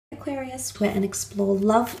Aquarius, and explore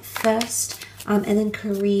love first, and then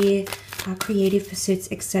career, creative pursuits,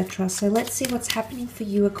 etc. So let's see what's happening for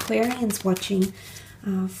you Aquarians watching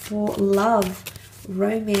for love,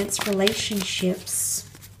 romance, relationships.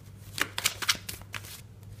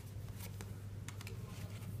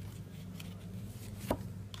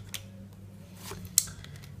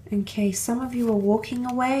 Okay, some of you are walking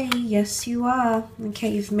away. Yes, you are. Okay,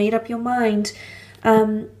 you've made up your mind.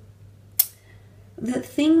 The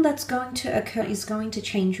thing that's going to occur is going to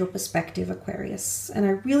change your perspective, Aquarius. And I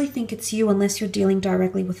really think it's you, unless you're dealing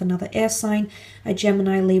directly with another air sign, a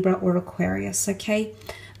Gemini, Libra, or Aquarius, okay?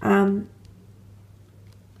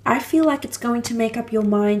 I feel like it's going to make up your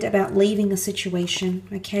mind about leaving a situation,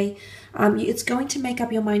 okay? It's going to make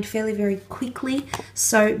up your mind fairly, very quickly.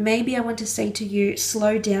 So maybe I want to say to you,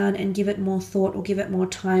 slow down and give it more thought or give it more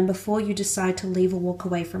time before you decide to leave or walk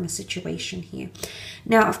away from a situation here.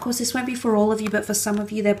 Now, of course, this won't be for all of you, but for some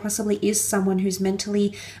of you, there possibly is someone who's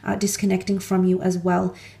mentally disconnecting from you as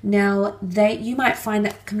well. Now, you might find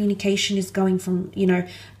that communication is going from, you know,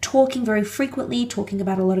 talking very frequently, talking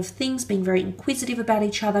about a lot of things, being very inquisitive about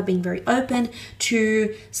each other, being very open,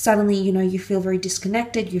 to suddenly, you know, you feel very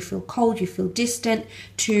disconnected, you feel cold, you feel distant,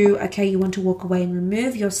 to, okay, you want to walk away and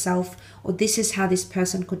remove yourself, or this is how this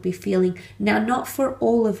person could be feeling. Now, not for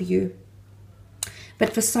all of you,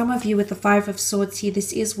 but for some of you with the Five of Swords here,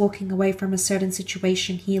 this is walking away from a certain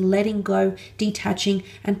situation here, letting go, detaching,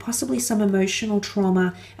 and possibly some emotional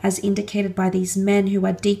trauma as indicated by these men who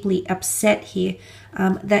are deeply upset here,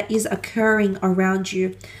 that is occurring around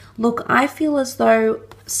you. Look, I feel as though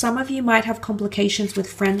some of you might have complications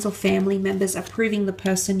with friends or family members approving the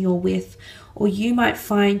person you're with, or you might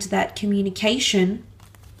find that communication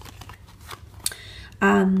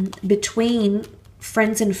between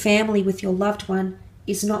friends and family with your loved one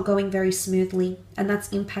is not going very smoothly, and that's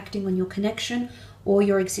impacting on your connection or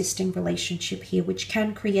your existing relationship here, which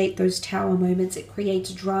can create those tower moments. It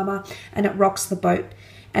creates drama and it rocks the boat.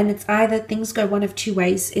 And it's either, things go one of two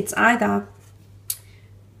ways. It's either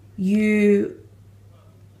you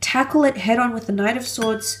tackle it head on with the Knight of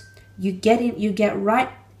Swords, you get right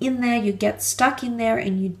in there, you get stuck in there,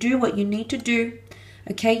 and you do what you need to do.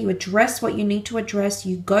 Okay, you address what you need to address,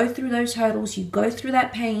 you go through those hurdles, you go through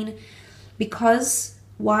that pain, because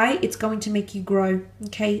why? It's going to make you grow.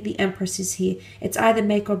 Okay, the Empress is here. It's either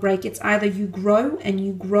make or break. It's either you grow, and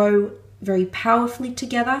you grow very powerfully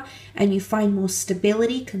together, and you find more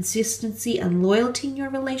stability, consistency, and loyalty in your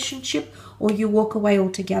relationship, or you walk away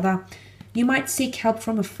altogether. You might seek help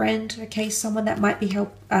from a friend, okay, someone that might be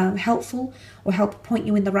helpful or help point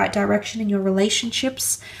you in the right direction in your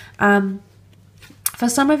relationships. For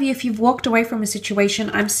some of you, if you've walked away from a situation,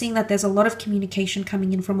 I'm seeing that there's a lot of communication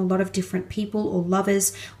coming in from a lot of different people or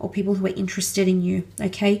lovers or people who are interested in you,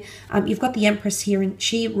 okay? You've got the Empress here, and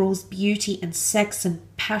she rules beauty and sex and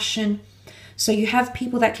passion. So you have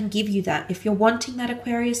people that can give you that. If you're wanting that,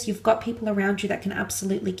 Aquarius, you've got people around you that can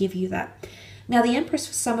absolutely give you that. Now, the Empress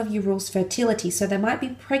for some of you rules fertility. So there might be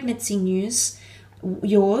pregnancy news,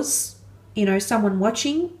 yours, you know, someone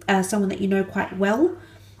watching, someone that you know quite well.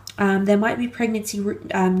 There might be pregnancy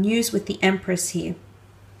news with the Empress here.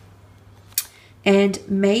 And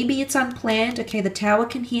maybe it's unplanned. Okay, the Tower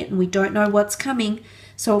can hit and we don't know what's coming.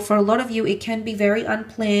 So for a lot of you, it can be very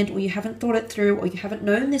unplanned, or you haven't thought it through, or you haven't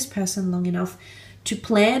known this person long enough to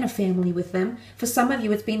plan a family with them. For some of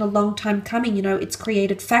you, it's been a long time coming. You know, it's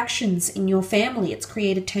created factions in your family. It's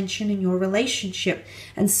created tension in your relationship.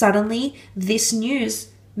 And suddenly this news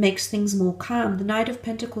makes things more calm. The Knight of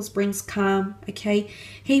Pentacles brings calm, okay?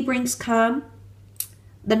 He brings calm.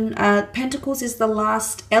 The Pentacles is the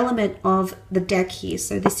last element of the deck here.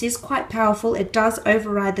 So this is quite powerful. It does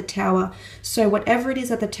override the Tower. So whatever it is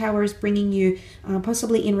that the Tower is bringing you,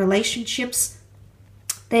 possibly in relationships,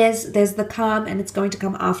 there's the calm, and it's going to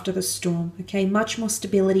come after the storm, okay? Much more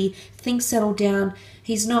stability. Things settle down.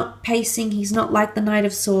 He's not pacing. He's not like the Knight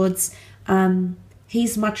of Swords.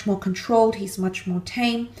 He's much more controlled. He's much more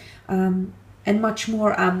tame, and much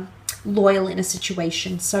more loyal in a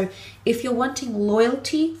situation. So if you're wanting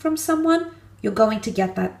loyalty from someone, you're going to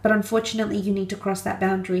get that. But unfortunately, you need to cross that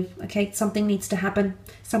boundary, okay? Something needs to happen.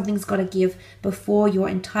 Something's got to give before you're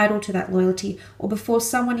entitled to that loyalty, or before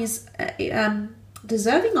someone is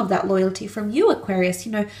deserving of that loyalty from you, Aquarius.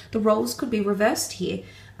 You know, the roles could be reversed here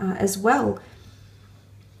as well.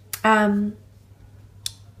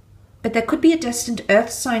 But there could be a destined earth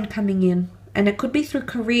sign coming in, And it could be through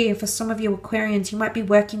career. For some of you Aquarians, you might be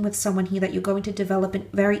working with someone here that you're going to develop a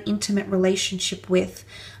very intimate relationship with.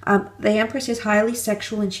 The Empress is highly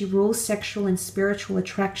sexual, and she rules sexual and spiritual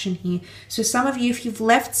attraction here. So some of you, if you've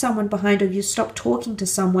left someone behind or you stopped talking to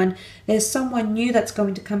someone, there's someone new that's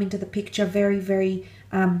going to come into the picture very, very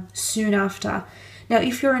soon after. Now,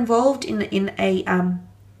 if you're involved in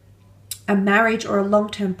a marriage or a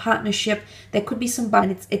long-term partnership, there could be some,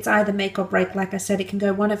 it's either make or break. Like I said, it can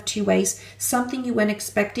go one of two ways. Something you weren't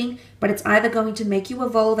expecting, but it's either going to make you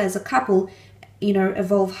evolve as a couple, you know,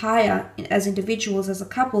 evolve higher as individuals, as a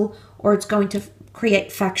couple, or it's going to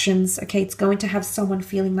create factions. Okay, it's going to have someone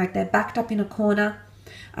feeling like they're backed up in a corner.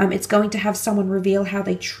 It's going to have someone reveal how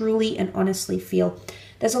they truly and honestly feel.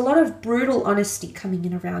 There's a lot of brutal honesty coming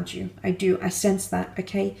in around you. I sense that,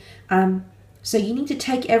 okay? So you need to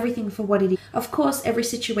take everything for what it is. Of course, every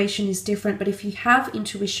situation is different, but if you have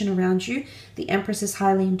intuition around you, the Empress is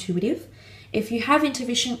highly intuitive. If you have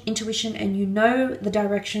intuition and you know the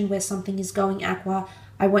direction where something is going, Aqua,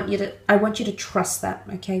 I want you to trust that,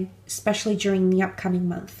 okay? Especially during the upcoming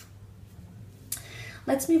month.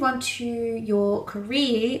 Let's move on to your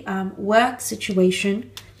career, work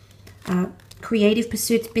situation, creative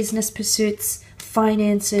pursuits, business pursuits,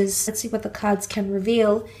 finances. Let's see what the cards can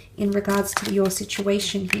reveal in regards to your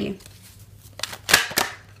situation here.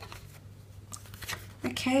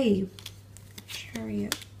 Okay,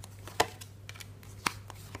 Chariot.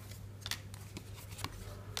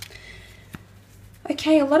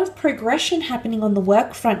 Okay, a lot of progression happening on the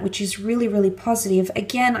work front, which is really, really positive.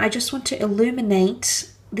 Again, I just want to illuminate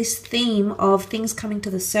this theme of things coming to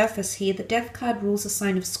the surface here. The Death card rules the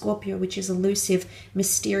sign of Scorpio, which is elusive,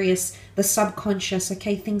 mysterious, the subconscious,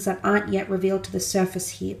 okay, things that aren't yet revealed to the surface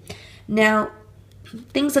here. Now,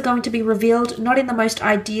 things are going to be revealed not in the most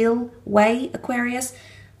ideal way, Aquarius,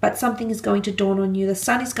 but something is going to dawn on you. The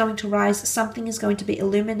sun is going to rise. Something is going to be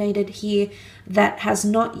illuminated here that has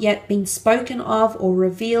not yet been spoken of or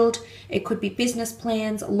revealed. It could be business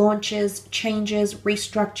plans, launches, changes,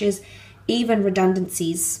 restructures, even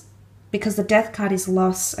redundancies, because the Death card is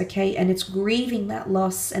loss, okay, and it's grieving that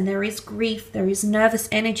loss, and there is grief, there is nervous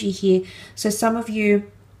energy here. So some of you,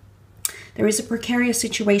 there is a precarious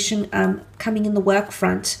situation coming in the work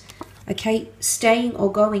front, okay, staying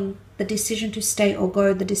or going, the decision to stay or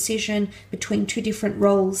go, the decision between two different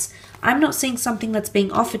roles. I'm not seeing something that's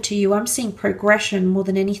being offered to you. I'm seeing progression more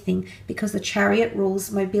than anything, because the Chariot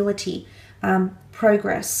rules mobility,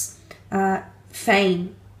 progress,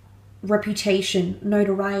 fame, reputation,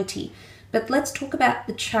 notoriety. But let's talk about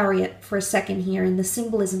the Chariot for a second here and the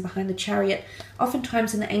symbolism behind the Chariot.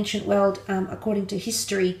 Oftentimes in the ancient world, according to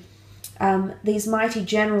history, these mighty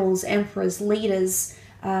generals, emperors, leaders,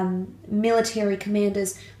 military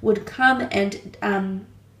commanders would come and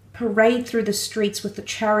parade through the streets with the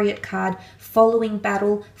Chariot card, following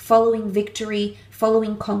battle, following victory,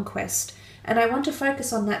 following conquest. And I want to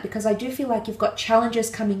focus on that because I do feel like you've got challenges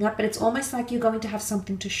coming up, but it's almost like you're going to have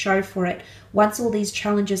something to show for it. Once all these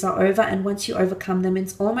challenges are over and once you overcome them,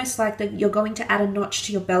 it's almost like that you're going to add a notch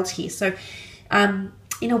to your belt here. So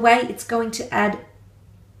in a way, it's going to add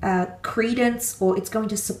credence, or it's going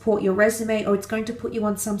to support your resume, or it's going to put you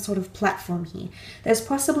on some sort of platform here. There's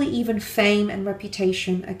possibly even fame and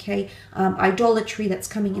reputation, okay, idolatry that's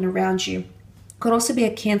coming in around you. Could also be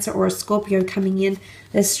a Cancer or a Scorpio coming in.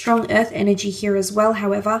 There's strong earth energy here as well,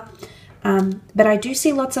 however. But I do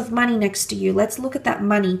see lots of money next to you. Let's look at that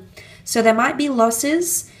money. So there might be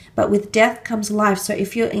losses, but with death comes life. So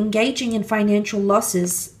if you're engaging in financial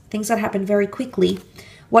losses, things that happen very quickly,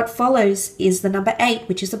 what follows is the number 8,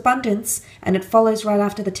 which is abundance, and it follows right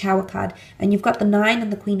after the Tower card. And you've got the 9 and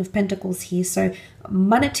the Queen of Pentacles here. So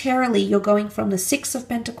monetarily, you're going from the 6 of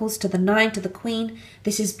Pentacles to the 9 to the Queen.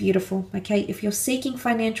 This is beautiful, okay? If you're seeking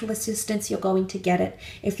financial assistance, you're going to get it.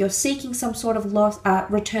 If you're seeking some sort of loss,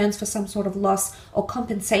 returns for some sort of loss or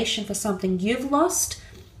compensation for something you've lost,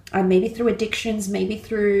 maybe through addictions, maybe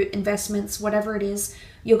through investments, whatever it is,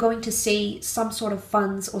 you're going to see some sort of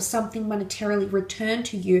funds or something monetarily returned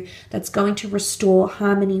to you that's going to restore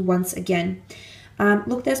harmony once again.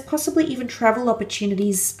 Look, there's possibly even travel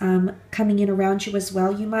opportunities coming in around you as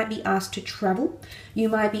well. You might be asked to travel. You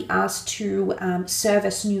might be asked to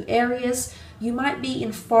service new areas. You might be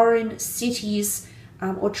in foreign cities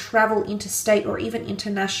or travel interstate or even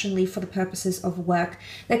internationally for the purposes of work.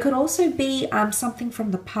 There could also be something from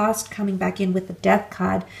the past coming back in with the Death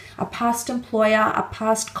card, a past employer, a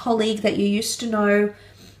past colleague that you used to know.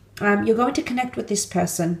 You're going to connect with this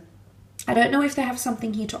person. I don't know if they have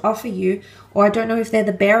something here to offer you, or I don't know if they're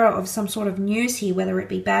the bearer of some sort of news here, whether it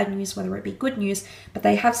be bad news, whether it be good news, but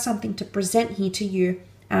they have something to present here to you.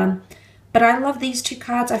 But I love these two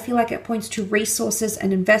cards. I feel like it points to resources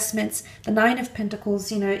and investments. The Nine of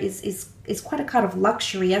Pentacles, you know, is quite a card of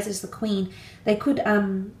luxury, as is the Queen. They could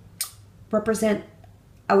represent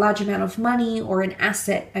a large amount of money or an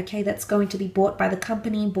asset, okay, that's going to be bought by the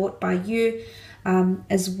company, bought by you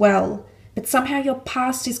as well. But somehow your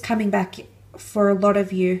past is coming back for a lot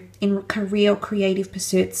of you in career or creative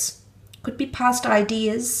pursuits. Could be past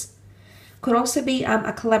ideas. Could also be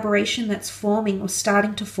a collaboration that's forming or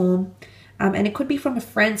starting to form. And it could be from a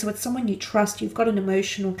friend, so it's someone you trust. You've got an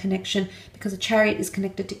emotional connection because a Chariot is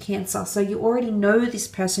connected to Cancer. So you already know this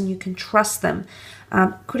person, you can trust them.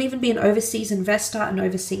 Could even be an overseas investor, an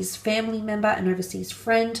overseas family member, an overseas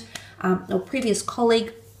friend, or previous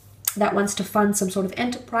colleague that wants to fund some sort of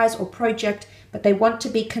enterprise or project, but they want to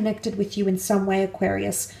be connected with you in some way,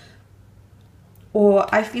 Aquarius. Or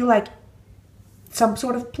I feel like some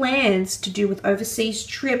sort of plans to do with overseas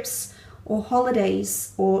trips or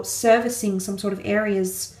holidays or servicing some sort of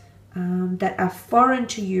areas that are foreign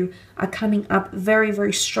to you are coming up very,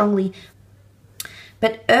 very strongly.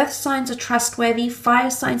 But earth signs are trustworthy. Fire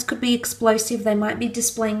signs could be explosive. They might be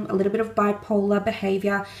displaying a little bit of bipolar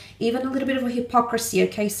behavior, even a little bit of a hypocrisy,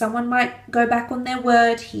 okay? Someone might go back on their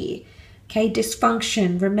word here, okay?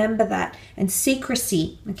 Dysfunction, remember that. And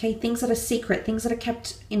secrecy, okay? Things that are secret, things that are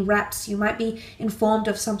kept in wraps. You might be informed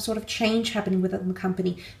of some sort of change happening within the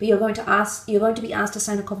company, but you're going to be asked to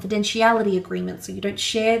sign a confidentiality agreement so you don't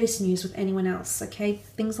share this news with anyone else, okay?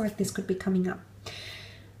 Things like this could be coming up.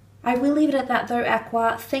 I will leave it at that though,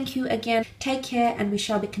 Aqua. Thank you again. Take care, and we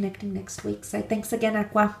shall be connecting next week. So thanks again,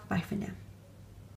 Aqua. Bye for now.